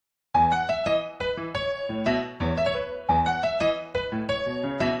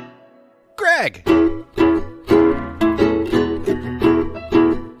Greg.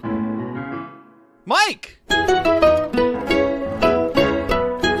 Mike.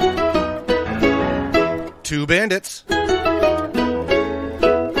 Two bandits.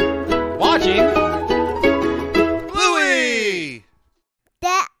 Watching Bluey.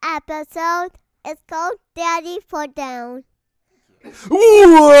 That episode is called Daddy Putdown.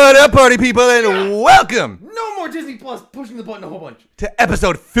 What up, party people, and welcome No more Disney Plus pushing the button a whole bunch. to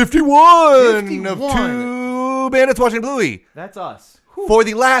episode 51 of 51. Two Bandits Watching Bluey. That's us. For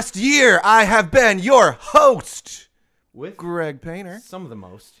the last year, I have been your host, With Greg Painter. some of the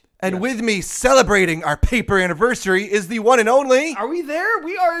most. And Yes. with me celebrating our paper anniversary is the one and only... Are we there?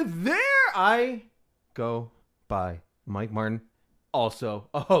 We are there. I go by Mike Martin, also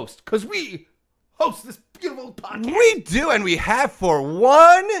a host, because we host this beautiful podcast. We do, and we have for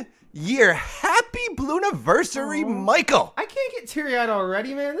 1 year. Happy Blueyverse, Michael. I can't get teary-eyed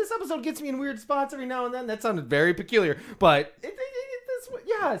already, man. This episode gets me in weird spots every now and then. That sounded very peculiar, but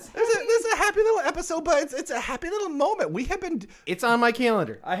yes. This is a happy little episode, but it's a happy little moment. We have been... It's on my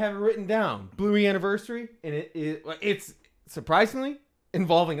calendar. I have it written down. Bluey anniversary, and it's surprisingly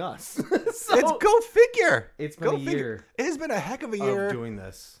involving us. So, It's go figure. It's been Go a figure. year It has been a heck of a year of doing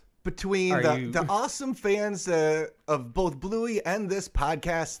this. between Are you- the awesome fans of both Bluey and this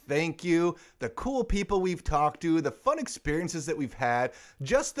podcast. Thank you. The cool people we've talked to, the fun experiences that we've had,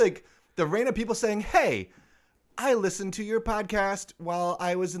 just like the random people saying, hey, I listened to your podcast while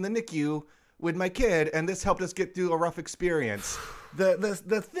I was in the NICU with my kid, and this helped us get through a rough experience.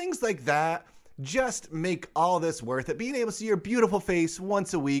 The things like that just make all this worth it. Being able to see your beautiful face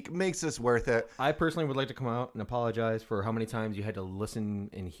once a week makes this worth it. I personally would like to come out and apologize for how many times you had to listen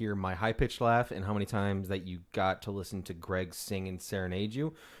and hear my high-pitched laugh and how many times that you got to listen to Greg sing and serenade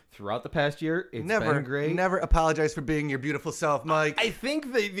you throughout the past year. It's been great. Never apologize for being your beautiful self, Mike. I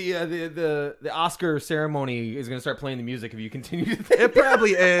think the Oscar ceremony is going to start playing the music if you continue to think. It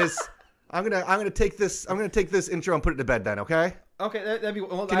probably is. I'm gonna take this intro and put it to bed then, okay? Okay, that'd be.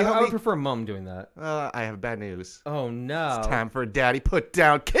 Well, Can you help I would me? prefer Mom doing that. I have bad news. Oh no! It's time for Daddy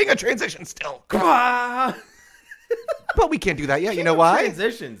Putdown, King of Transition still. Ah! But we can't do that yet. You know why?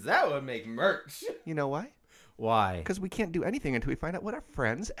 Transitions. That would make merch. You know why? Why? Because we can't do anything until we find out what our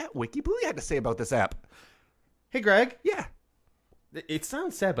friends at Wiki Bluey had to say about this app. Hey, Greg. Yeah. It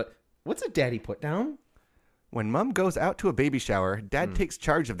sounds sad, but what's a daddy put down? When Mom goes out to a baby shower, Dad takes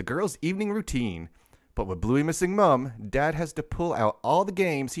charge of the girls' evening routine. But with Bluey missing Mom, Dad has to pull out all the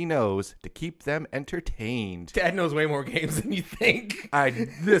games he knows to keep them entertained. Dad knows way more games than you think.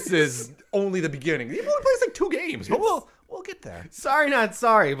 This is only the beginning. He only plays like 2 games, but we'll get there. Sorry, not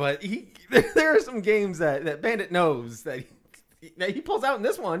sorry, but there are some games that Bandit knows that he pulls out in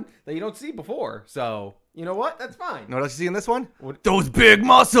this one that you don't see before. So, you know what? That's fine. You know what else you see in this one? What? Those big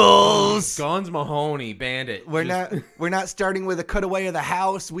muscles! Guns Mahoney, Bandit. We're not starting with a cutaway of the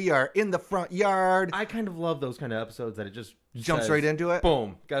house. We are in the front yard. I kind of love those kind of episodes that it just Jumps says, right into it.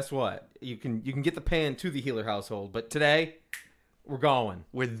 Boom. Guess what? You can get the pan to the Healer household, but today we're going.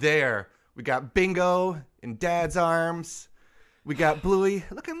 We're there. We got Bingo in Dad's arms. We got Bluey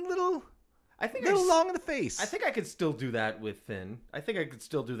looking little long in the face. I think I could still do that with Finn. I think I could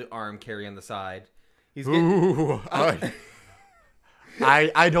still do the arm carry on the side. He's Ooh, I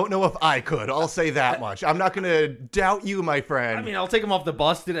don't know if I could. I'll say that much. I'm not going to doubt you, my friend. I mean, I'll take him off the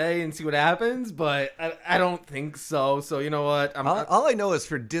bus today and see what happens, but I don't think so. So you know what? All I know is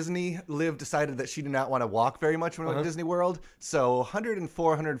for Disney, Liv decided that she did not want to walk very much when we went to Disney World. So 104,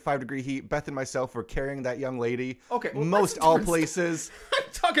 105 degree heat. Beth and myself were carrying that young lady. Okay, well, most all places. I'm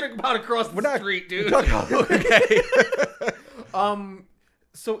talking about across the street, dude. Okay.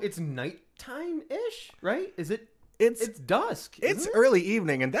 So it's nighttime-ish, right? Is it? It's dusk. It's isn't it? early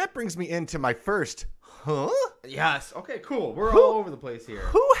evening, and that brings me into my first. Yes. Okay. Cool. We're all over the place here.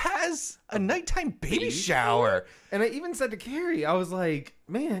 Who has a nighttime baby shower? And I even said to Carrie, I was like,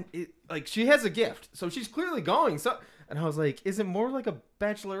 "Man, she has a gift, so she's clearly going." So, and I was like, "Is it more like a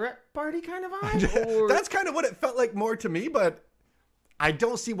bachelorette party kind of vibe?" Or... That's kind of what it felt like more to me, but I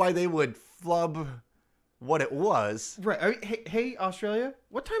don't see why they would flub what it was. Right. Hey, Australia,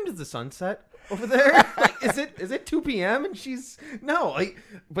 what time does the sun set over there? Is it 2 p.m. and she's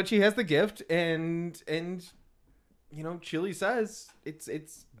but she has the gift and Chili says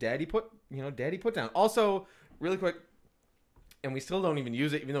it's Daddy Putdown. Also, really quick, and we still don't even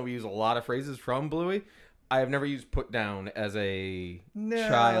use it, even though we use a lot of phrases from Bluey. I have never used put down as a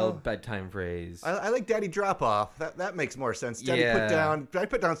child bedtime phrase. I like Daddy Drop Off. That makes more sense. Daddy Put Down. Daddy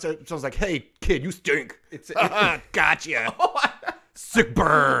Put Down sounds like, hey, kid, you stink. Gotcha. Sick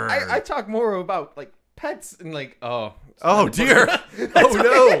burn. I talk more about like pets, and like, oh dear. Oh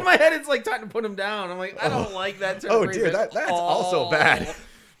no. In my head, it's like time to put him down. I'm like, I don't like that. Oh dear, that's also bad.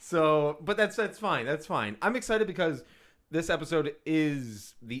 So, but that's fine. That's fine. I'm excited because this episode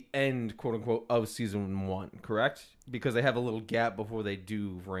is the end, quote unquote, of season 1. Correct? Because they have a little gap before they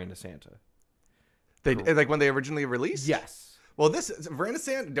do Veranda Santa. They like when they originally released. Yes. Well, this is Veranda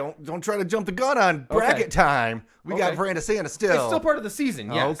Santa. Don't try to jump the gun on bracket time. We got Veranda Santa still. It's still part of the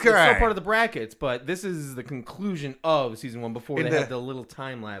season. Yes. Okay. It's still part of the brackets, but this is the conclusion of season 1 before they have the little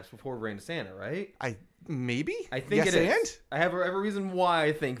time lapse before Veranda Santa, right? I think yes, it is. I have a reason why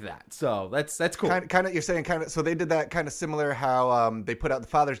I think that. So that's cool. Kind of, you're saying kind of. So they did that kind of similar how they put out the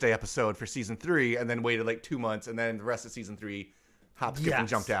Father's Day episode for season 3 and then waited like 2 months and then the rest of season 3 hop, skip, and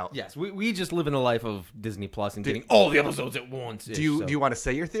jumped out. Yes, we just live in a life of Disney Plus and getting all the episodes at once. Do you want to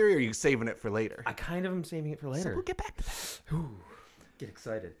say your theory, or are you saving it for later? I kind of am saving it for later. So we'll get back to that. Ooh, get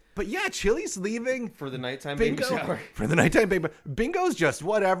excited. But yeah, Chili's leaving For the nighttime Bingo. baby shower. For the nighttime baby. Bingo's just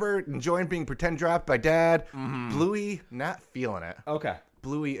whatever, enjoying being pretend dropped by dad. Bluey, not feeling it. Okay.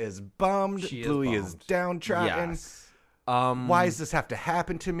 Bluey is bummed. Bluey is downtrodden. Yes. Why does this have to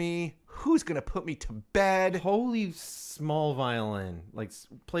happen to me? Who's going to put me to bed? Holy small violin. Like,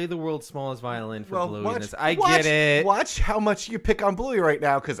 play the world's smallest violin for Bluey. Watch, I get it. Watch how much you pick on Bluey right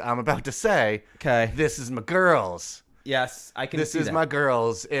now, because I'm about to say, Okay. this is my girls. Yes, I can see This is my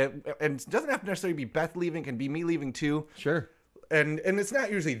girls. And it doesn't have to necessarily be Beth leaving. It can be me leaving, too. Sure. And it's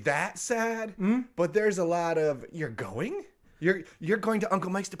not usually that sad, but there's a lot of, you're going? You're going to Uncle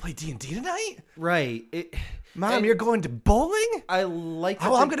Mike's to play D&D tonight? Right. Mom, you're going to bowling? I like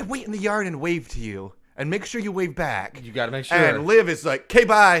Oh, I'm going to wait in the yard and wave to you. And make sure you wave back. You got to make sure. And Liv is like, okay,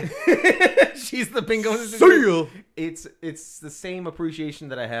 bye. She's the bingo. See you. It's the same appreciation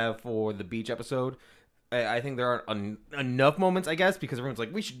that I have for the beach episode. I think there aren't enough moments, I guess, because everyone's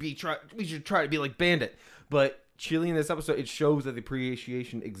like, we should try to be like Bandit. But Chili in this episode, it shows that the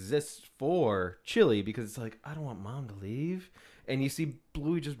appreciation exists for Chili, because it's like, I don't want Mom to leave. And you see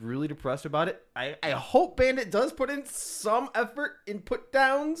Bluey just really depressed about it. I hope Bandit does put in some effort in put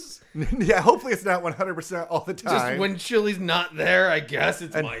downs. Yeah, hopefully it's not 100% all the time. Just when Chili's not there, I guess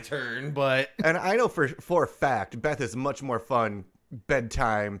it's my turn. But and I know for a fact, Beth is much more fun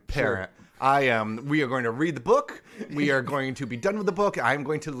bedtime parent. Sure. We are going to read the book. We are going to be done with the book. I'm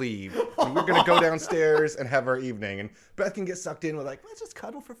going to leave. And we're going to go downstairs and have our evening. And Beth can get sucked in with like, let's just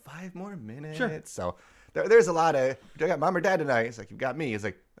cuddle for 5 more minutes. Sure. So there's a lot of, do I got Mom or Dad tonight? It's like, you've got me. It's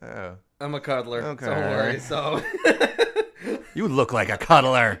like, oh. I'm a cuddler. Okay. Don't worry. So You look like a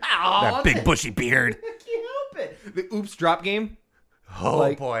cuddler. Aw, that big bushy beard. I can't help it. The oops drop game.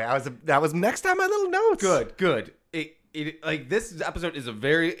 Oh boy, that was next on my little notes. Good. It like this episode is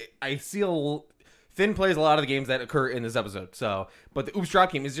I see Finn plays a lot of the games that occur in this episode. So, but the oops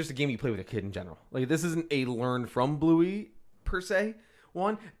drop game is just a game you play with a kid in general. Like, this isn't a learn from Bluey per se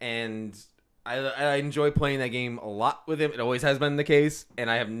one, and I enjoy playing that game a lot with him. It always has been the case, and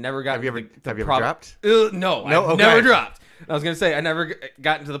I have never gotten. Have you ever dropped? No, I've okay. never dropped. I was gonna say I never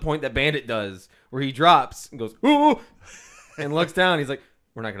gotten to the point that Bandit does, where he drops and goes ooh, and looks down. He's like,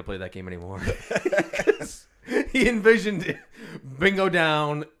 "We're not gonna play that game anymore." He envisioned Bingo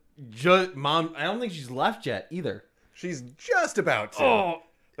down. Mom, I don't think she's left yet either. She's just about to. Oh.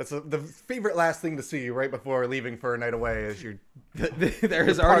 That's the favorite last thing to see right before leaving for a night away is your there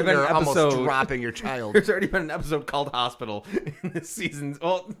has already been an episode almost dropping your child. There's already been an episode called Hospital in this season.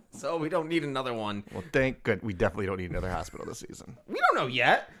 Well, so we don't need another one. Well, thank good. We definitely don't need another hospital this season. We don't know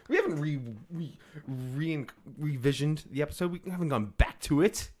yet. We haven't revisioned the episode. We haven't gone back to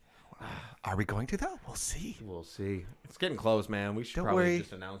it. Are we going to though? We'll see. We'll see. It's getting close, man. We should Don't probably worry.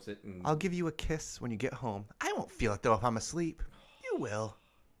 just announce it. And... I'll give you a kiss when you get home. I won't feel it though if I'm asleep. You will.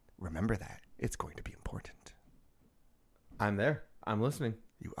 Remember that. It's going to be important. I'm there. I'm listening.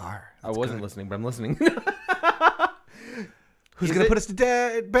 You are. I wasn't listening, but I'm listening. Who's going to put us to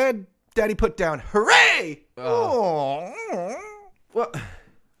bed? Daddy Putdown. Hooray! Oh. Well,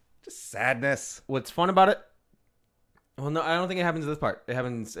 just sadness. What's fun about it? Well, no, I don't think it happens in this part. It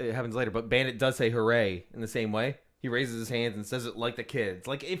happens later. But Bandit does say hooray in the same way. He raises his hands and says it like the kids.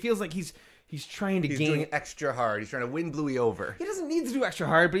 Like, it feels like he's trying to He's gain doing extra hard. He's trying to win Bluey over. He doesn't need to do extra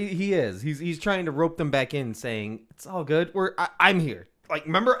hard, but he is. He's trying to rope them back in, saying it's all good. I'm here. Like,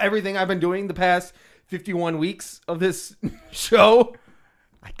 remember everything I've been doing the past 51 weeks of this show?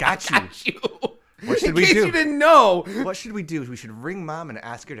 I got you. What should we do? In case you didn't know. What should we do? We should ring Mom and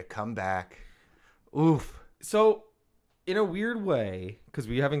ask her to come back. Oof. So, in a weird way, because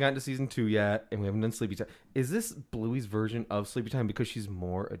we haven't gotten to season 2 yet, and we haven't done Sleepy Time, is this Bluey's version of Sleepy Time because she's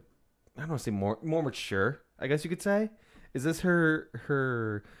more, I don't want to say more mature, I guess you could say? Is this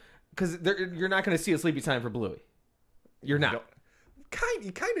her because you're not going to see a sleepy time for Bluey. You're not.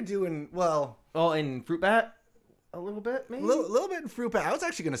 You kind of doing well. Oh, and Fruit Bat. A little bit, maybe? A little bit in Fruit Bat. I was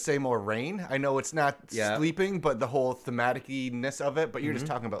actually going to say more rain. I know it's not sleeping, but the whole thematic-ness of it, but you're just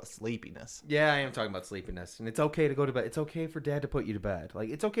talking about sleepiness. Yeah, I am talking about sleepiness. And it's okay to go to bed. It's okay for Dad to put you to bed. Like,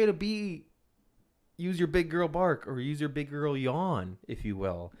 it's okay to use your big girl bark or use your big girl yawn, if you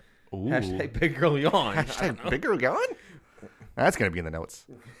will. Ooh. Hashtag big girl yawn. Hashtag big girl yawn? That's going to be in the notes.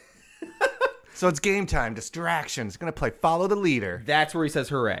 So it's game time. Distractions. Going to play Follow the Leader. That's where he says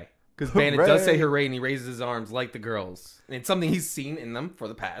hooray. Because Bandit does say hooray, and he raises his arms like the girls. And it's something he's seen in them for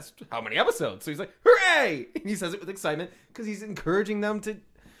the past how many episodes. So he's like, hooray! And he says it with excitement because he's encouraging them to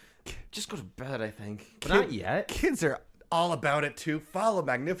just go to bed, I think. But not yet. Kids are all about it, too. Follow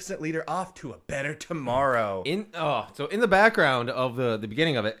Magnificent Leader off to a better tomorrow. So in the background of the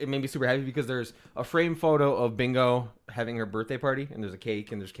beginning of it, it made me super happy because there's a framed photo of Bingo having her birthday party, and there's a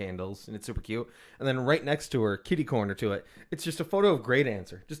cake, and there's candles, and it's super cute. And then right next to her, kitty corner to it, it's just a photo of Great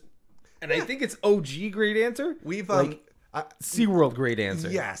Answer. And I think it's OG Great Answer. We've SeaWorld Great Answer.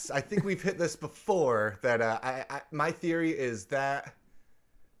 Yes, I think we've hit this before. That my theory is that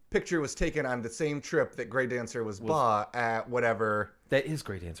picture was taken on the same trip that Great Answer was bought at whatever. That is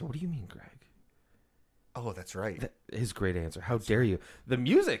Great Answer. What do you mean, Greg? Oh, that's right. That is Great Answer. How dare you? The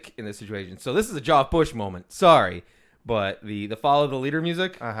music in this situation. So this is a Joff Bush moment. Sorry, but the Follow the Leader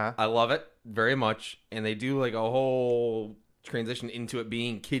music. I love it very much, and they do like a whole transition into it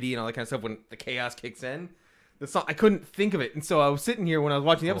being Kitty and all that kind of stuff when the chaos kicks in. The song, I couldn't think of it, and so I was sitting here when I was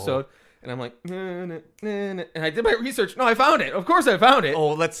watching the episode, and I'm like, and I did my research. No, I found it. Of course, I found it.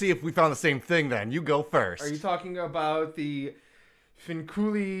 Oh, let's see if we found the same thing. Then you go first. Are you talking about the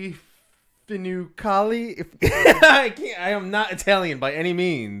Finculi Finucali? I am not Italian by any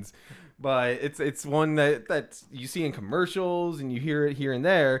means, but it's one that you see in commercials and you hear it here and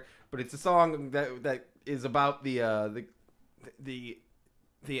there. But it's a song that is about the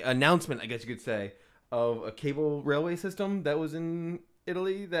announcement, I guess you could say, of a cable railway system that was in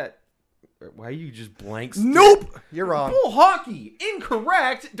Italy. Why are you just blanks? Nope, you're wrong. Bull hockey,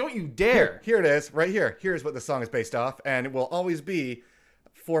 incorrect. Don't you dare. Here it is, right here. Here's what the song is based off, and it will always be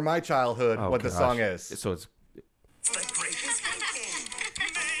for my childhood what the song is. So it's. The Grape Escape game.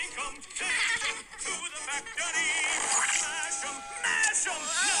 Make 'em, take 'em to the factory. Mash 'em, mash 'em.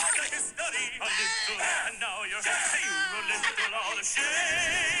 Now the history. A little, and now you're a little out of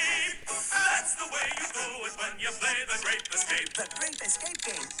shape. That's the way you do it when you play the Grape Escape. The Grape Escape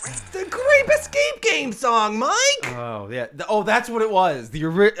game. The Grape Escape game song, Mike. Oh yeah. That's what it was.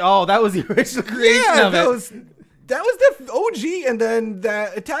 That was the original creation of it. That was the OG, and then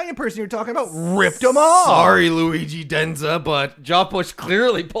that Italian person you're talking about ripped them off. Sorry, Luigi Denza, but Joff Bush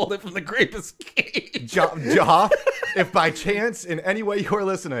clearly pulled it from the Grape Escape. Joff, if by chance in any way you're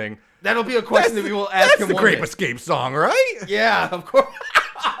listening, that'll be a question that we will ask him. That's the Grape Escape song, right? Yeah, of course.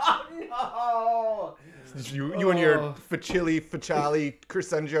 Oh, no. You and your Facciali,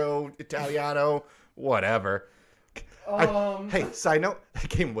 Crescenzo, Italiano, whatever. Hey, side note, that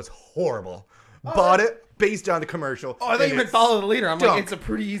game was horrible. Bought it based on the commercial. Oh, I thought you meant Follow the Leader. I'm like, it's a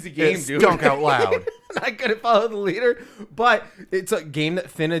pretty easy game, dude. Stunk out loud. I couldn't Follow the Leader, but it's a game that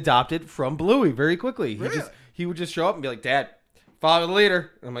Finn adopted from Bluey very quickly. He would just show up and be like, Dad, follow the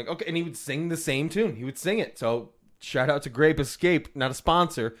leader. And I'm like, okay. And he would sing the same tune. He would sing it. So shout out to Grape Escape, not a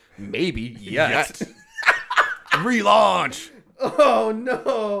sponsor. Maybe yet. Relaunch. Oh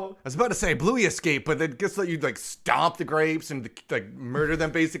no! I was about to say Bluey Escape, but then guess that you'd like stomp the grapes and like murder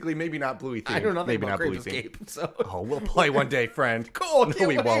them. Basically, maybe not Bluey theme. I know nothing maybe about not Grape Bluey Escape. So. Oh, we'll play one day, friend. Cool. No,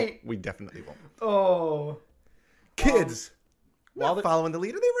 we wait. won't. We definitely won't. Oh, kids. While not following the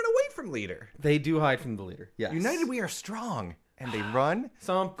leader, they run away from leader. They do hide from the leader. Yes. United, we are strong, and they run.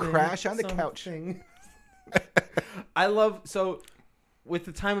 Something. Crash on the couch. I love with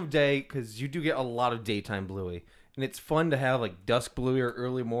the time of day, because you do get a lot of daytime Bluey. And it's fun to have like dusk Bluey or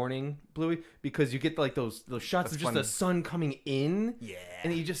early morning Bluey because you get like those shots of just the sun coming in. Yeah.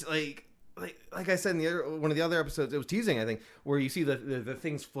 And you just like I said in one of the other episodes, it was teasing, I think, where you see the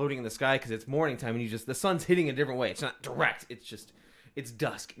things floating in the sky because it's morning time and the sun's hitting a different way. It's not direct. It's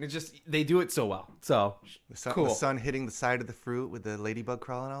dusk. And they do it so well. So cool. The sun hitting the side of the fruit with the ladybug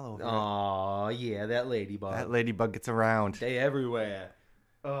crawling all over. Oh yeah, that ladybug. That ladybug gets around. They everywhere.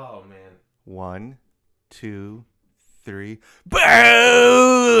 Oh man. 1, 2, 3.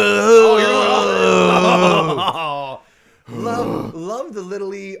 Oh, Love the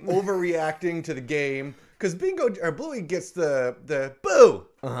Little E overreacting to the game Because Bingo or Bluey gets the boo.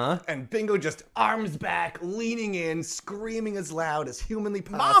 And Bingo just arms back, leaning in, screaming as loud as humanly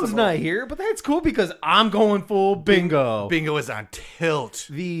possible. Mom's not here, but that's cool because I'm going full Bingo. Bingo is on tilt.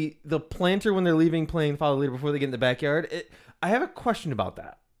 The planter when they're leaving playing Follow the Leader before they get in the backyard. I have a question about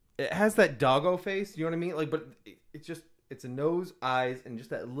that. It has that doggo face, you know what I mean? Like, but it's a nose, eyes, and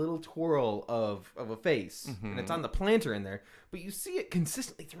just that little twirl of a face, and it's on the planter in there. But you see it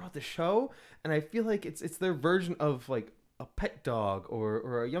consistently throughout the show, and I feel like it's their version of like a pet dog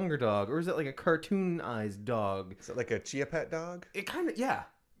or a younger dog, or is it like a cartoonized dog? Is it like a Chia Pet dog? It kind of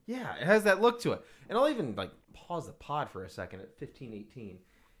it has that look to it. And I'll even like pause the pod for a second at 15:18.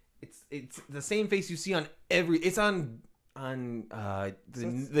 It's the same face you see on every. It's on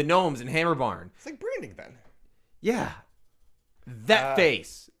the gnomes in Hammer Barn. It's like branding then. Yeah. That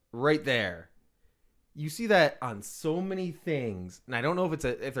face right there. You see that on so many things. And I don't know if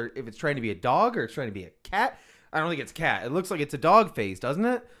it's trying to be a dog or it's trying to be a cat. I don't think it's cat. It looks like it's a dog face, doesn't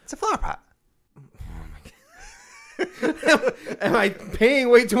it? It's a flower pot. Am I paying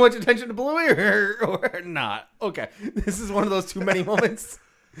way too much attention to Bluey or not? Okay. This is one of those too many moments.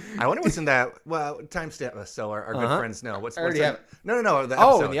 I wonder what's in that. Well, timestamp so our good friends know. What's in, No. The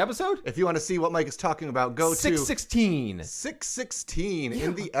episode. In the episode? If you want to see what Mike is talking about, go 616. to 616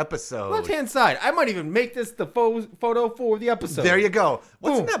 in the episode. Left-hand side. I might even make this the photo for the episode. There you go.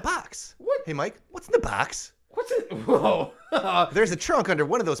 What's in Boom. that box? What? Hey, Mike, what's in the box? What's it? Whoa. There's a trunk under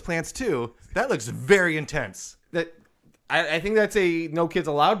one of those plants, too. That looks very intense. I think that's a no kids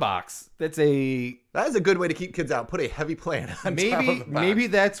allowed box. That is a good way to keep kids out. Put a heavy plant on top of the box. Maybe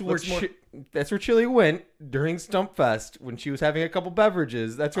that's where Chili went during Stump Fest when she was having a couple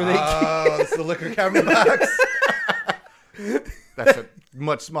beverages. That's where they. Oh, it's the liquor cabinet box. That's a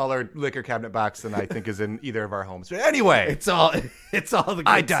much smaller liquor cabinet box than I think is in either of our homes. But anyway, it's all the. Good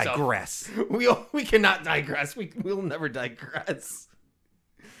I digress. Stuff. We cannot digress. We'll never digress.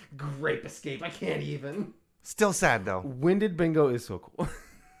 Grape Escape. I can't even. Still sad though. Winded Bingo is so cool.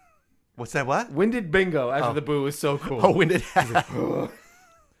 What's that? What? Winded Bingo after the boo is so cool. Oh, winded.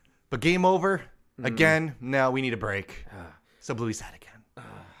 But game over again. Now we need a break. So Bluey's sad again.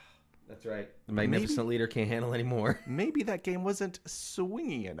 That's right. The magnificent leader can't handle anymore. Maybe that game wasn't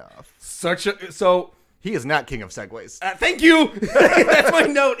swingy enough. So he is not king of segways. Thank you. That's my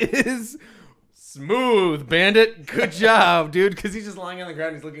note. Is smooth, Bandit. Good job, dude. Because he's just lying on the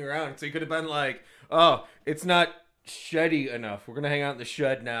ground. He's looking around. So he could have been like, oh, it's not sheddy enough. We're going to hang out in the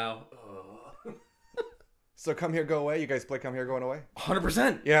shed now. So Come Here, Go Away. You guys play Come Here, Going Away?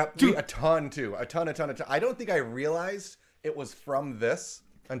 100%. Yeah, dude. A ton, too. A ton. I don't think I realized it was from this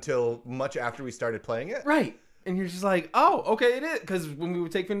until much after we started playing it. Right. And you're just like, oh, okay, it is. Because when we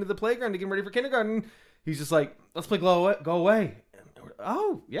would take him to the playground to get him ready for kindergarten, he's just like, let's play Go Away.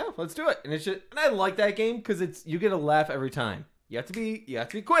 Oh, yeah, let's do it. And it's just, and I like that game because you get a laugh every time. You have to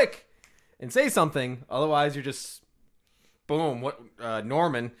be quick and say something. Otherwise, you're just, boom,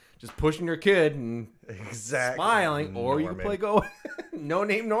 Norman, just pushing your kid and smiling. Or you can play Go Away. No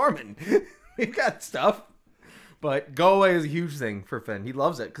name Norman. We've got stuff. But Go Away is a huge thing for Finn. He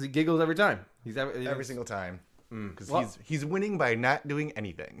loves it because he giggles every time. Every single time. Because he's winning by not doing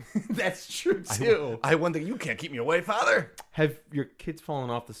anything. That's true, too. I won you can't keep me away, father. Have your kids fallen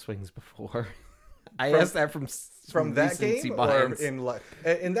off the swings before? I asked that from that game or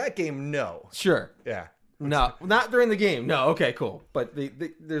in that game, no. Sure. Yeah. No, not during the game. No, okay, cool. But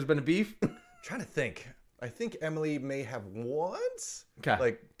there's been a beef? Trying to think. I think Emily may have once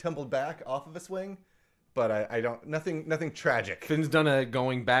tumbled back off of a swing. But I don't, nothing tragic. Finn's done a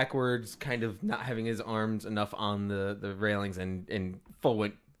going backwards, kind of not having his arms enough on the railings and full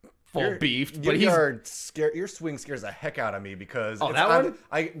beefed. But you're scared. Your swing scares the heck out of me because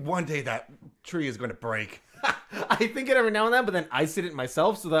one day that tree is going to break. I think it every now and then, but then I sit it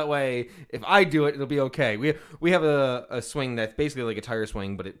myself, so that way if I do it, it'll be okay. We have a swing that's basically like a tire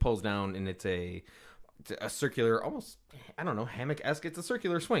swing, but it pulls down and it's a circular, almost, I don't know, hammock-esque. It's a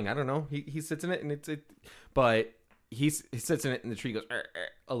circular swing. I don't know. He sits in it and but he sits in it and the tree goes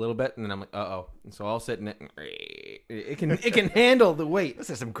a little bit, and then I'm like, uh-oh. And so I'll sit in it and it can handle the weight. This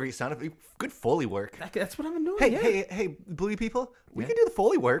is some great sound. Good Foley work. That's what I'm doing. Hey, Bluey people, we can do the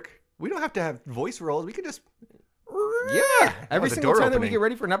Foley work. We don't have to have voice rolls. We can just every single time that we get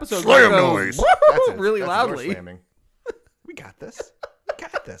ready for an episode, slam noise. Really loudly. We got this.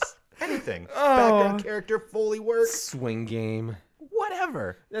 Anything. Background character, Foley work. Swing game.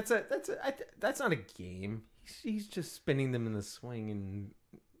 Whatever. That's not a game. He's just spinning them in the swing, and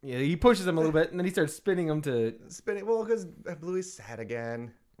he pushes them a little bit, and then he starts spinning them to spinning. Well, because Bluey's sad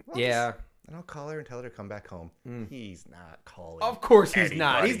again. and I'll call her and tell her to come back home. He's not calling. Of course he's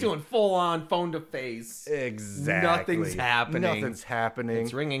not. anybody. He's doing full-on phone-to-face. Exactly. Nothing's happening. Nothing's happening.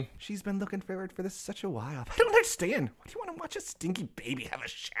 It's ringing. She's been looking forward for this such a while. I don't understand. Why do you want to watch a stinky baby have a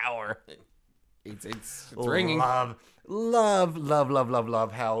shower? It's ringing. Love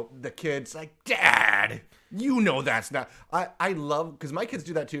how the kid's like, Dad, you know that's not. I love, because my kids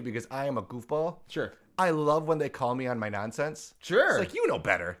do that too, because I am a goofball. Sure. I love when they call me on my nonsense. Sure. It's like, you know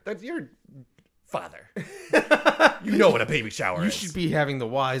better. That's your father. You know what a baby shower You is. should be having the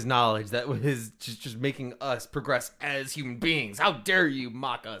wise knowledge that was just making us progress as human beings. How dare you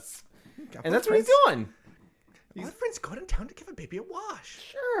mock us? And that's what he's doing. My friends go downtown to give a baby a wash.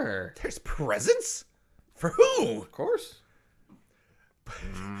 Sure. There's presents? For who? Of course.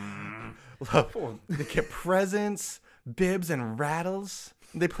 They get presents, bibs, and rattles.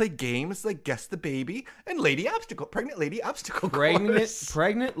 They play games like Guess the Baby and Pregnant Lady Obstacle Course.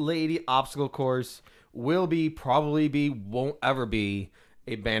 Pregnant Lady Obstacle Course will probably be, won't ever be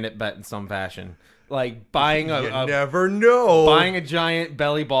a Bandit bet in some fashion. Like buying never know. Buying a giant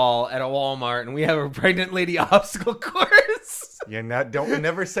belly ball at a Walmart, and we have a Pregnant Lady Obstacle Course. Don't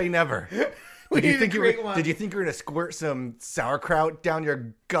never say never. Did you think you were gonna squirt some sauerkraut down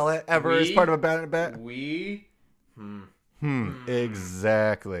your gullet as part of a Bandit bet?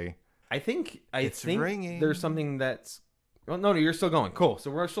 Exactly. I think ringing. there's something that's. Well, no, you're still going. Cool.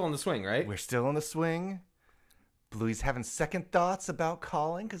 So we're still on the swing, right? We're still on the swing. Bluey's having second thoughts about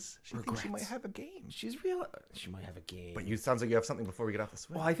calling because she thinks she might have a game. She might have a game. But sounds like you have something before we get off the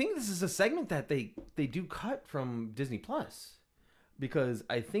swing. Well, I think this is a segment that they do cut from Disney Plus, because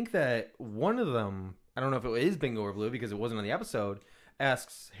I think that one of them, I don't know if it is Bingo or Blue because it wasn't on the episode,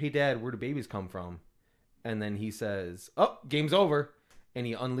 asks, "Hey Dad, where do babies come from?" And then he says, "Oh, game's over," and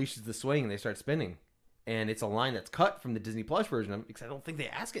he unleashes the swing and they start spinning. And it's a line that's cut from the Disney Plus version of it, because I don't think they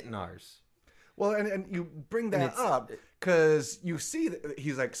ask it in ours. Well, and you bring that up because you see that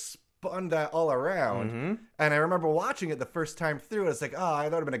he's like spun that all around. Mm-hmm. And I remember watching it the first time through. It's like, I thought it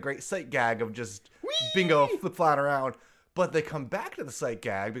would have been a great sight gag of just Bingo flip-flopping around. But they come back to the sight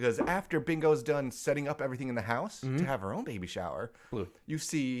gag because after Bingo's done setting up everything in the house to have her own baby shower, you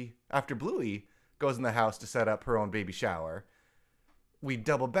see after Bluey goes in the house to set up her own baby shower, we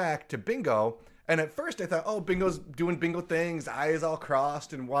double back to Bingo. And at first I thought, Bingo's doing Bingo things, eyes all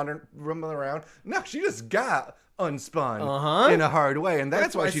crossed and rumbling around. No, she just got unspun in a hard way. And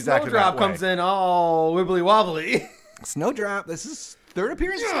that's why she's acting that way. Snowdrop comes in all wibbly wobbly. Snowdrop, this is third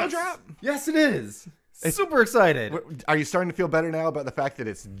appearance of Snowdrop? Yes, it is. Super excited. Are you starting to feel better now about the fact that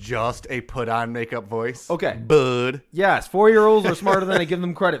it's just a put-on makeup voice? Okay. Bud. Yes, 4-year-olds are smarter than I give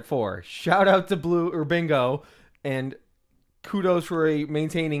them credit for. Shout out to Bingo, and kudos for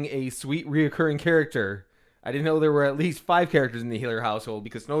maintaining a sweet reoccurring character. I didn't know there were at least 5 characters in the Healer household,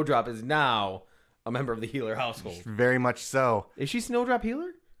 because Snowdrop is I member of the Healer household. Very much so. Is she Snowdrop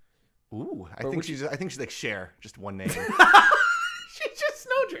Healer? Ooh, I think she's like Cher, just one name. She's just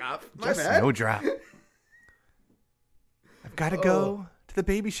Snowdrop. Just Snowdrop. I've got to go to the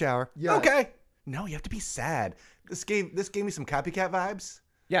baby shower. Yes. Okay. No, you have to be sad. This gave me some copycat vibes.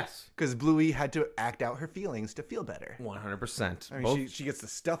 Yes. Because Bluey had to act out her feelings to feel better. 100%. I mean, she gets the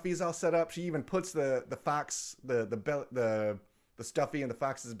stuffies all set up. She even puts the fox, the stuffy in the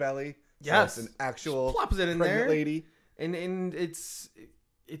fox's belly. Yes. So it's an actual plops it in pregnant there. lady. And it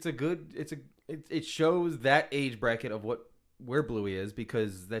shows that age bracket of where Bluey is,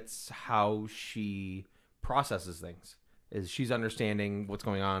 because that's how she processes things. Is she's understanding what's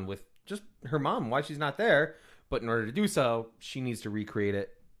going on with just her mom, why she's not there, but in order to do so, she needs to recreate it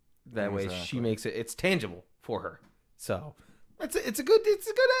that way. She makes it's tangible for her. So it's a good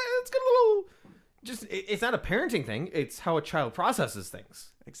little, just it's not a parenting thing, it's how a child processes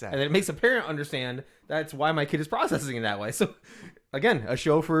things. Exactly. And it makes a parent understand that's why my kid is processing it that way. So again, a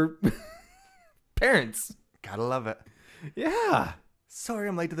show for parents. Gotta love it. Yeah. Sorry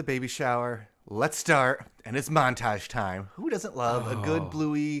I'm late to the baby shower. Let's start, and it's montage time. Who doesn't love a good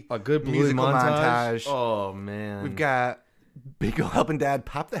Bluey musical montage? Oh, man. We've got Bingo helping Dad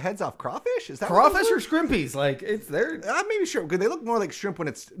pop the heads off crawfish. Is that crawfish or scrimpies? Like, it's there. Maybe shrimp, because they look more like shrimp when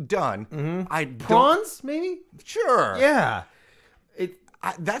it's done. Mm-hmm. Prawns, maybe? Sure. Yeah.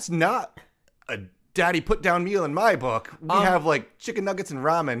 That's not a Daddy Putdown meal in my book. We have like chicken nuggets and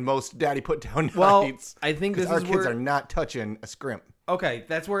ramen most Daddy Putdown nights. I think this is our kids are not touching a scrimp. Okay,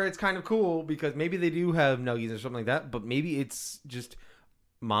 that's where it's kind of cool, because maybe they do have nuggies or something like that, but maybe it's just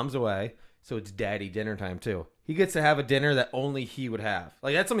mom's away, so it's daddy dinner time too. He gets to have a dinner that only he would have.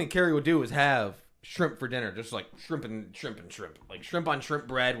 Like, that's something Carrie would do, is have shrimp for dinner, just like shrimp, like shrimp on shrimp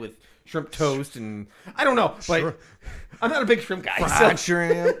bread with shrimp toast, and I don't know, but I'm not a big shrimp guy. Fried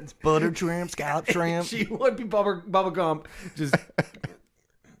shrimp, buttered shrimp, scallop shrimp. She would be Bubba Gump just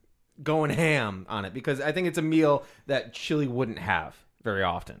going ham on it, because I think it's a meal that Chili wouldn't have very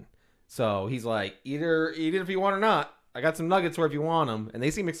often. So he's like, eat it if you want or not. I got some nuggets for if you want them, and they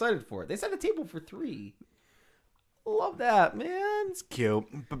seem excited for it. They set a table for 3. Love that, man. It's cute.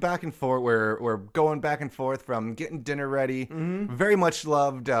 But back and forth, we're going back and forth from getting dinner ready. Very much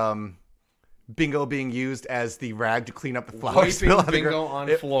loved Bingo being used as the rag to clean up the flour spill. Wiping Bingo on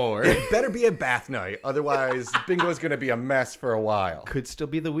floor. It better be a bath night. Otherwise, Bingo's going to be a mess for a while. Could still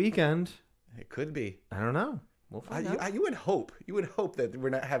be the weekend. It could be. I don't know. We'll find out. You would hope. You would hope that we're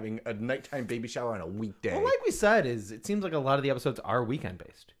not having a nighttime baby shower on a weekday. Well, like we said, it seems like a lot of the episodes are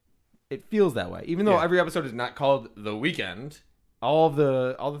weekend-based. It feels that way. Even though every episode is not called The Weekend, all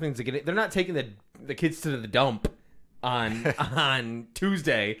the things that get it, they're not taking the kids to the dump on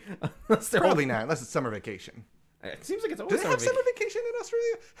Tuesday. Probably not, unless it's summer vacation. It seems like it's Do always they have summer vacation in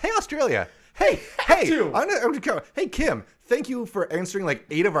Australia? Hey, Australia. Hey, Kim, thank you for answering like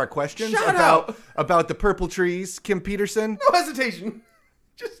 8 of our questions about the purple trees, Kim Peterson. No hesitation.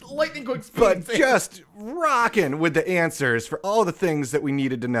 Just lightning quick speed. But just rocking with the answers for all the things that we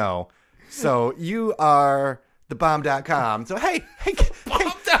needed to know. So you are the bomb.com. So hey,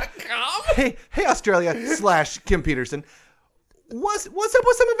 bomb.com? Hey, Australia / Kim Peterson. What's up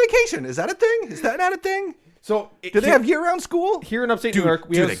with summer vacation? Is that a thing? Is that not a thing? So do they have year-round school? Here in upstate New York,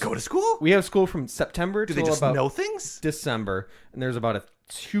 do they go to school? We have school from September to they just about know things? December, and there's about a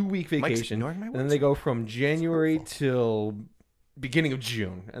 2-week vacation, and then they go from January till beginning of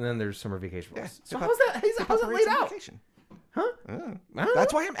June, and then there's summer vacation. Yeah, so how's that laid out? Vacation. Huh?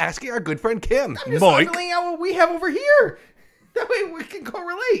 That's why I'm asking our good friend Kim. I'm just laying out what we have over here. That way we can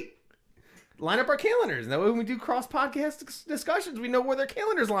correlate. Line up our calendars. That way when we do cross-podcast discussions, we know where their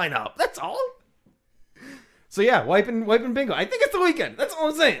calendars line up. That's all. So yeah, wiping Bingo. I think it's the weekend. That's all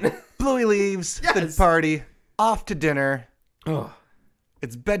I'm saying. Bluey leaves the party, off to dinner. Oh.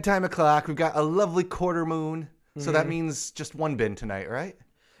 It's bedtime o'clock. We've got a lovely quarter moon. So that means just one bin tonight, right?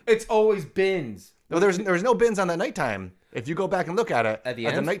 It's always bins. No, there was no bins on that nighttime. If you go back and look at it, at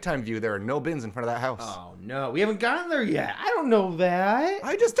the nighttime view, there are no bins in front of that house. Oh, no. We haven't gotten there yet. I don't know that.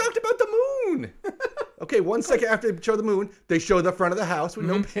 I just talked about the moon. Okay, 1 second after they show the moon, they show the front of the house with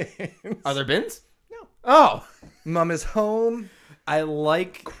no bins. Are there bins? No. Oh. Mom is home. I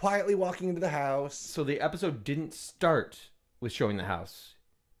like quietly walking into the house. So the episode didn't start with showing the house,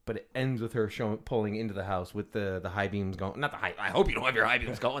 but it ends with her pulling into the house with the high beams going. Not the high. I hope you don't have your high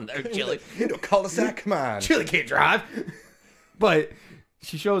beams going there, Chili. Into a cul-de-sac. Come on. Chili can't drive. But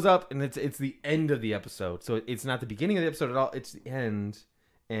she shows up, and it's the end of the episode. So it's not the beginning of the episode at all. It's the end,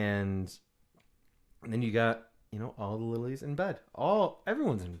 and then you got all the lilies in bed.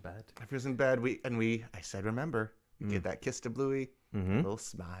 Everyone's in bed. Everyone's in bed. I said, remember, give that kiss to Bluey. A little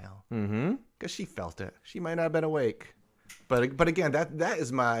smile. Because she felt it. She might not have been awake. But again, that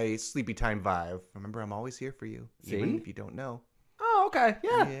is my sleepy time vibe. Remember, I'm always here for you. See? Even if you don't know. Oh, okay.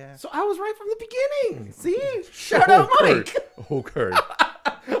 Yeah. So I was right from the beginning. See? Shout out, Mike. Oh, Kurt.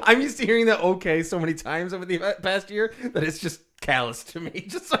 I'm used to hearing that okay so many times over the past year that it's just callous to me,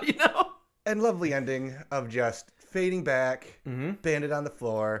 just so you know. And lovely ending of just fading back, Bandit on the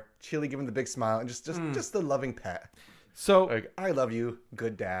floor, Chili giving the big smile, and just the loving pet. So, like, I love you,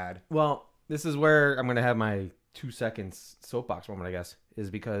 good dad. Well, this is where I'm going to have my 2 seconds soapbox moment, I guess, is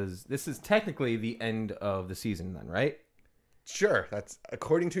because this is technically the end of the season then, right? Sure, that's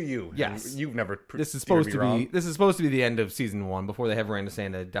according to you. Yes. You've never This is supposed to be the end of season 1 before they have Miranda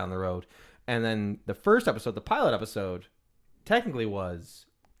Santa down the road. And then the first episode, the pilot episode, technically was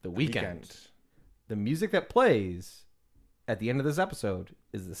the weekend. The music that plays at the end of this episode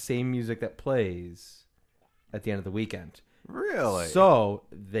is the same music that plays at the end of the weekend. Really? So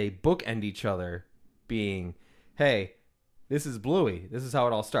they bookend each other being, hey, this is Bluey. This is how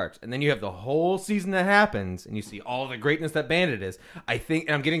it all starts. And then you have the whole season that happens, and you see all the greatness that Bandit is. I think,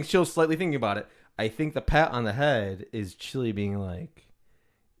 and I'm getting chills slightly thinking about it, I think the pat on the head is Chili being like,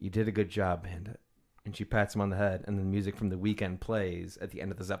 you did a good job, Bandit. And she pats him on the head, and the music from the weekend plays at the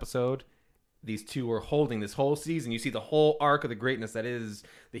end of this episode. These two are holding this whole season. You see the whole arc of the greatness that is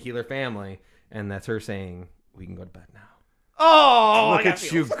the Healer family, and that's her saying, we can go to bed now. Oh, look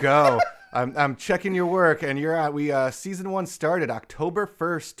at you go. I'm checking your work, and you're at. Season 1 started October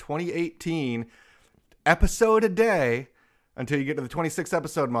 1st, 2018. Episode a day until you get to the 26th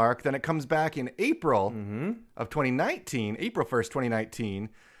episode mark. Then it comes back in April of 2019, April 1st, 2019.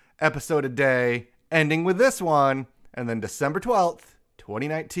 Episode a day, ending with this one. And then December 12th,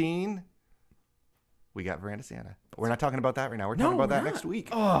 2019, we got Veranda Santa. We're not talking about that right now. We're No, talking about we're that not. next week.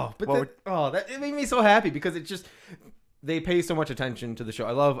 Oh, but it made me so happy because it just they pay so much attention to the show.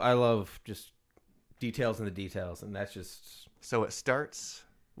 I love just details in the details, and that's just So it starts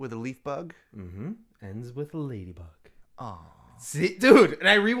with a leaf bug. ends with a ladybug. Oh, See, dude, and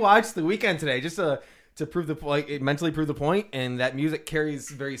I rewatched The Weeknd today just to prove mentally prove the point, and that music carries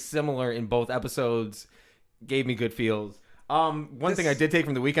very similar in both episodes. Gave me good feels. One thing I did take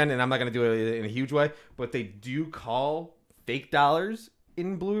from The Weeknd, and I'm not going to do it in a huge way, but they do call fake dollars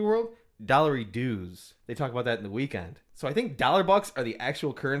in Bluey World dollary dues. They talk about that in The Weeknd. So I think dollar bucks are the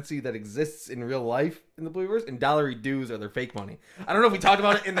actual currency that exists in real life in the Blueyverse, and dollary dues are their fake money. I don't know if we talked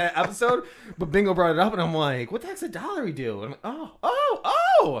about it in that episode, but Bingo brought it up, and I'm like, what the heck's a dollary do? And I'm like,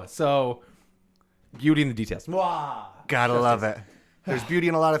 oh. So, beauty in the details. Mwah. gotta love it. There's beauty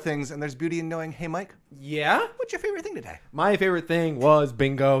in a lot of things, and there's beauty in knowing, hey, Mike, Yeah? what's your favorite thing today? My favorite thing was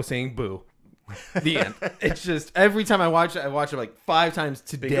Bingo saying boo. The end. It's just, every time I watch it like 5 times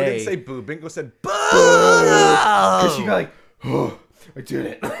today. Bingo didn't say boo. Bingo said boo. Because she got like, oh, I did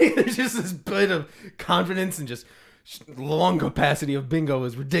it. There's just this bit of confidence and just lung capacity of Bingo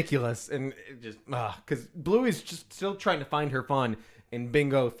is ridiculous. And it just, because Bluey's just still trying to find her fun. And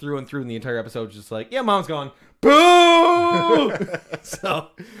Bingo through and through in the entire episode is just like, yeah, mom's gone. Boo!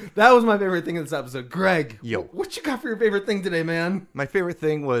 So that was my favorite thing in this episode. Greg, Yo. What you got for your favorite thing today, man? My favorite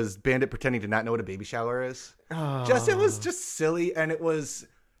thing was Bandit pretending to not know what a baby shower is. Oh. It was just silly, and it was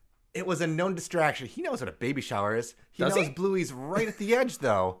a known distraction. He knows what a baby shower is. He Does knows he? Bluey's right at the edge,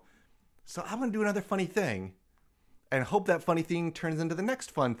 though. So I'm gonna do another funny thing, and hope that funny thing turns into the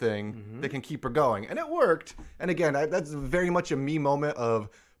next fun thing that can keep her going. And it worked. And again, that's very much a me moment of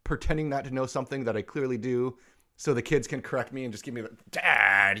pretending not to know something that I clearly do, so the kids can correct me and just give me the,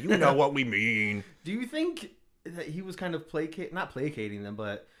 Dad, you know what we mean. Do you think that he was kind of not placating them,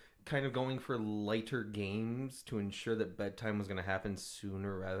 but kind of going for lighter games to ensure that bedtime was going to happen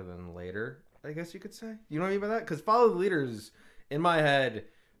sooner rather than later? I guess you could say. You know what I mean by that? Because Follow the Leaders, in my head,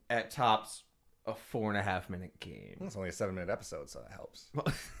 at tops, a 4.5-minute game. It's only a 7-minute episode, so that helps.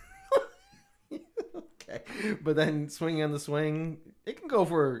 Okay, but then Swinging on the Swing, it can go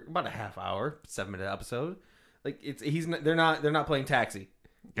for about a half hour, 7-minute episode. Like they're not playing Taxi.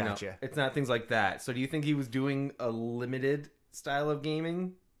 You know? Gotcha. It's not things like that. So do you think he was doing a limited style of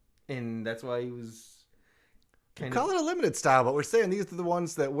gaming, and that's why he was Call it a limited style, but we're saying these are the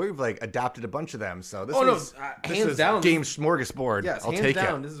ones that we've like adopted a bunch of them. So this hands is down, game smorgasbord. Yes, I'll hands take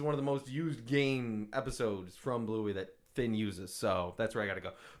down. it. This is one of the most used game episodes from Bluey that Finn uses. So that's where I got to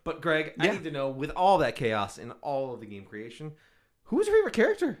go. But Greg, I need to know, with all that chaos and all of the game creation, who was your favorite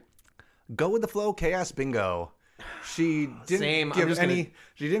character? Go with the flow, chaos bingo. She didn't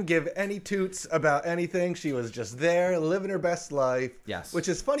She didn't give any toots about anything. She was just there, living her best life. Yes. Which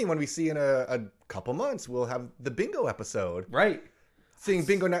is funny when we see in a couple months we'll have the bingo episode. Right. Seeing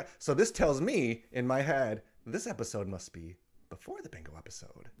bingo now. So this tells me in my head this episode must be before the bingo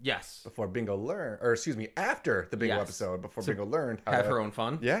episode. Yes. Before bingo after the bingo Yes. episode. Before bingo learned how Have to her own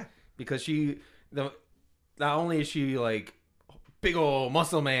fun. Yeah. Because not only is she like big old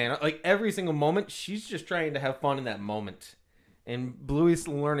muscle man, like every single moment she's just trying to have fun in that moment. And Bluey's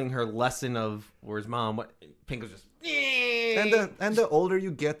learning her lesson of where's mom, what Pink was just And the older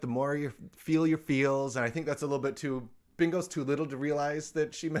you get, the more you feel your feels, and I think that's a little bit too. Bingo's too little to realize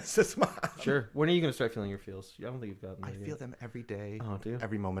that she misses mom. Sure. When are you gonna start feeling your feels? I don't think you've gotten there I yet. feel them every day. Oh, do you?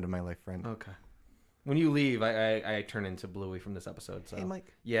 Every moment of my life, friend. Okay. When you leave, I turn into Bluey from this episode. So. Hey,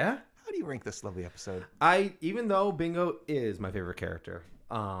 Mike. Yeah. How do you rank this lovely episode? Even though Bingo is my favorite character,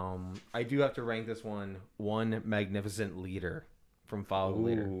 I do have to rank this one magnificent leader from Follow the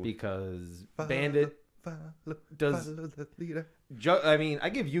Leader, because Bandit does. Follow the leader. I mean, I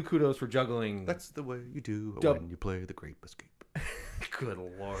give you kudos for juggling. That's the way you do when you play the Grape Escape. Good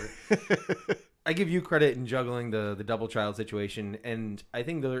lord. I give you credit in juggling the double child situation, and I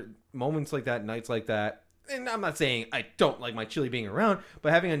think there are moments like that, nights like that. And I'm not saying I don't like my chili being around,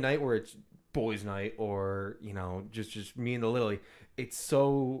 but having a night where it's boys' night, or just me and the Lily, it's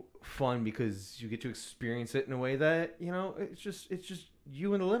so fun because you get to experience it in a way that it's just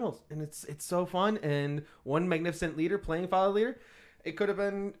you and the littles, and it's so fun. And one magnificent leader playing Follow the Leader, it could have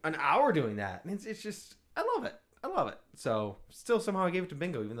been an hour doing that, and it's just I love it. So still somehow I gave it to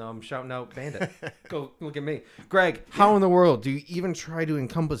Bingo, even though I'm shouting out Bandit. Go look at me. Greg, how in the world do you even try to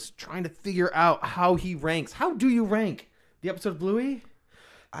encompass trying to figure out how he ranks? How do you rank the episode of Bluey?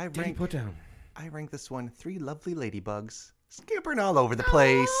 Daddy Putdown. I rank this one 3 lovely ladybugs skippering all over the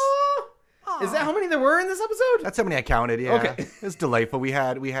place. Is that how many there were in this episode? That's how many I counted, yeah. Okay. It was delightful. We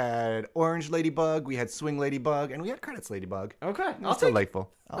had Orange Ladybug, we had Swing Ladybug, and we had Credits Ladybug. Okay. It was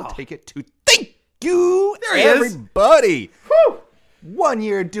delightful. I'll take it to 3. you, There he is. everybody. Whew. 1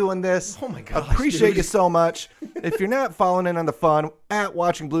 year doing this. Oh my gosh, Appreciate dude. you so much. If you're not following in on the fun, at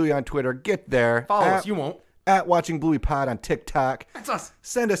Watching Bluey on Twitter, get there. Follow at, us. You won't. At Watching Bluey Pod on TikTok. That's us.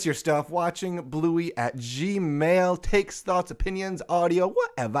 Send us your stuff. WatchingBluey@gmail. Takes, thoughts, opinions, audio,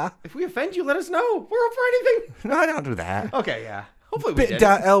 whatever. If we offend you, let us know. We're up for anything. No, I don't do that. Okay, yeah. Hopefully we did.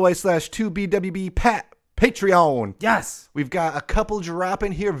 bit.ly/2BWB Patreon. Yes. We've got a couple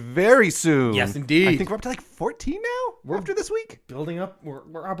dropping here very soon. Yes, indeed. I think we're up to like 14 now after this week. Building up.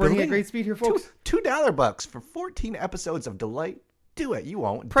 We're operating at great speed here, folks. $2 bucks for 14 episodes of delight. Do it. You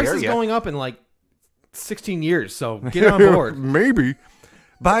won't. Price Dare is ya. going up in like 16 years, so get on board. Maybe.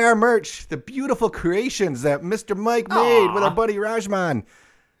 Buy our merch, the beautiful creations that Mr. Mike made with our buddy Rajman.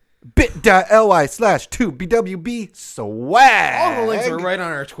 bit.ly/2BWB swag. All the links are right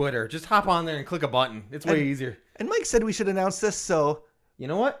on our Twitter. Just hop on there and click a button. It's way easier. And Mike said we should announce this, so You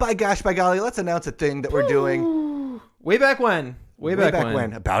know what? by gosh, by golly, let's announce a thing that we're doing. Way back when. Way back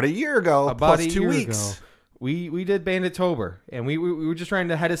when. About a year ago, About plus a 2 year weeks. ago. We did Bandit-tober, and we were just trying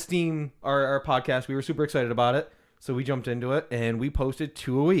to head of steam our podcast. We were super excited about it, so we jumped into it, and we posted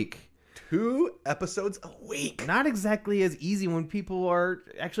 2 a week. 2 episodes a week. Not exactly as easy when people are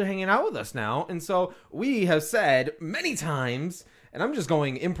actually hanging out with us now, and so we have said many times, and I'm just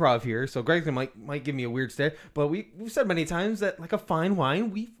going improv here, so Greg might give me a weird stare, but we've said many times that like a fine wine,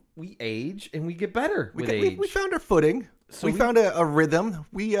 we age and we get better with age. We found our footing. So we found a rhythm.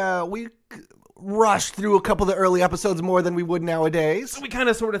 We rushed through a couple of the early episodes more than we would nowadays. So we kind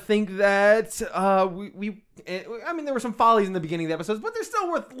of sort of think that I mean, there were some follies in the beginning of the episodes, but they're still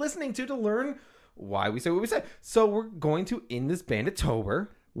worth listening to learn why we say what we say. So we're going to, in this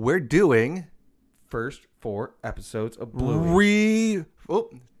Bandit-tober, We're doing first 4 episodes of Bluey.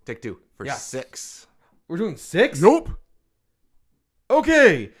 Take 2 for Yeah. 6. We're doing 6? Nope.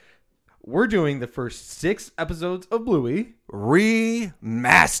 Okay. We're doing the first 6 episodes of Bluey.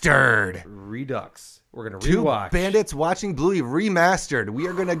 Remastered. Redux. We're going to 2 rewatch. Bandits Watching Bluey Remastered. We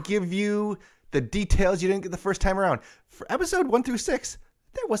are going to give you the details you didn't get the first time around. For episode 1 through 6,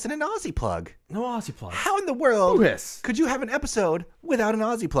 there wasn't an Aussie plug. No Aussie plug. How in the world Bluehiss. could you have an episode without an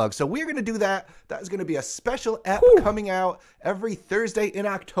Aussie plug? So we're going to do that. That is going to be a special ep coming out every Thursday in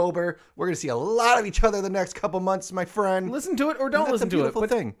October. We're going to see a lot of each other the next couple months, my friend. Listen to it or don't That's listen a to it. beautiful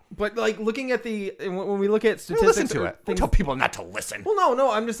thing. But like looking at when we look at statistics, Listen to or it. Don't things- tell people not to listen. Well,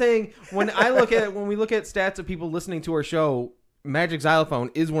 no. I'm just saying when we look at stats of people listening to our show, Magic Xylophone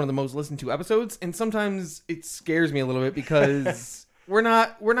is one of the most listened to episodes, and sometimes it scares me a little bit because we're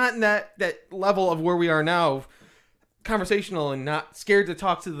not in that level of where we are now, conversational and not scared to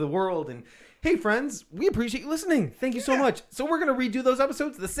talk to the world. And hey, friends, we appreciate you listening. Thank you so much. So we're gonna redo those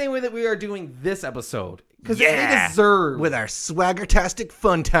episodes the same way that we are doing this episode because they deserve with our swaggertastic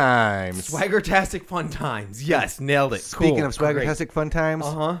fun times. swaggertastic fun times. Yes, nailed it. Speaking Cool. of swaggertastic fun times,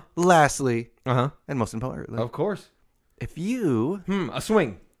 lastly, and most importantly, Of course. if you A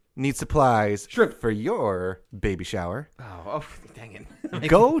swing. need supplies Shrimp. for your baby shower, Oh, dang it.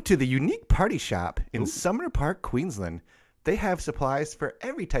 go to the Unique Party Shop in Sumner Park, Queensland. They have supplies for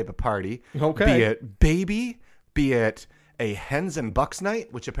every type of party. Okay. Be it baby, be it a hens and bucks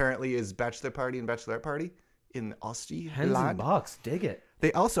night, which apparently is bachelor party and bachelorette party in Aussie. Hens and bucks. Dig it.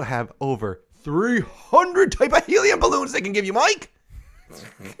 They also have over 300 type of helium balloons they can give you, Mike.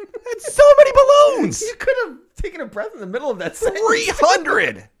 That's so many balloons. You could have taken a breath in the middle of that sentence.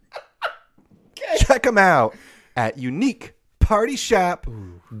 300. Check them out at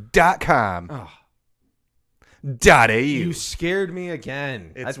uniquepartyshop.com. .au. You scared me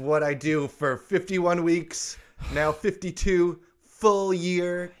again. It's what I do for 51 weeks, now 52 full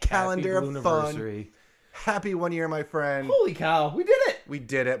year calendar Happy of fun. Blueyversary. Happy 1 year, my friend. Holy cow. We did it. We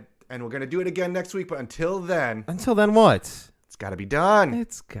did it, and we're going to do it again next week, but until then, Until then, what? it's got to be done.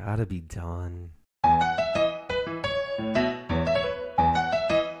 It's gotta be done.